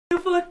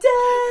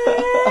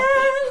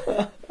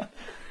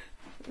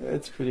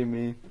That's pretty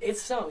mean. It's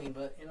so mean,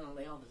 but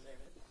they all deserve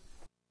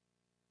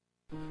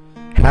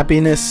it.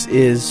 Happiness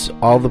is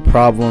all the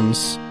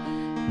problems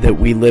that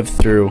we live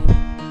through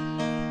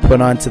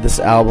put onto this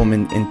album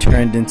and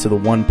turned into the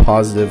one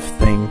positive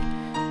thing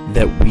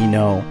that we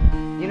know.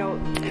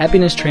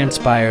 Happiness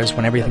transpires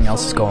when everything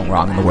else is going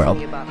wrong in the world,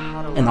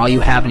 and all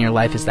you have in your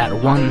life is that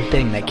one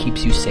thing that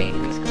keeps you sane.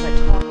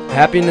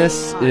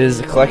 Happiness is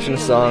a collection of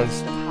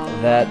songs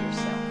that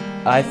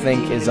I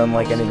think is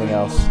unlike anything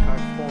else,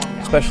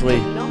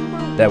 especially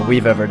that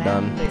we've ever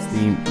done. It's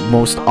the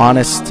most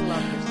honest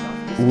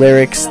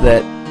lyrics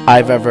that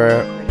I've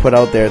ever put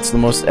out there. It's the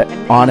most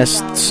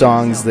honest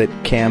songs that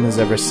Cam has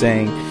ever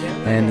sang,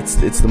 and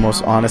it's the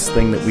most honest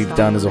thing that we've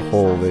done as a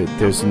whole.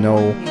 There's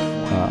no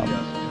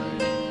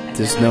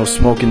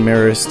smoke and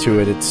mirrors to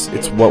it.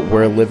 It's what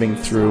we're living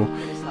through,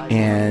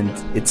 and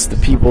it's the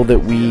people that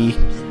we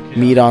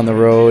meet on the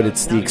road.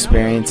 It's the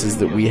experiences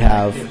that we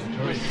have.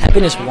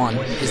 Happiness 1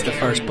 is the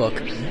first book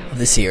of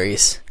the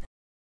series.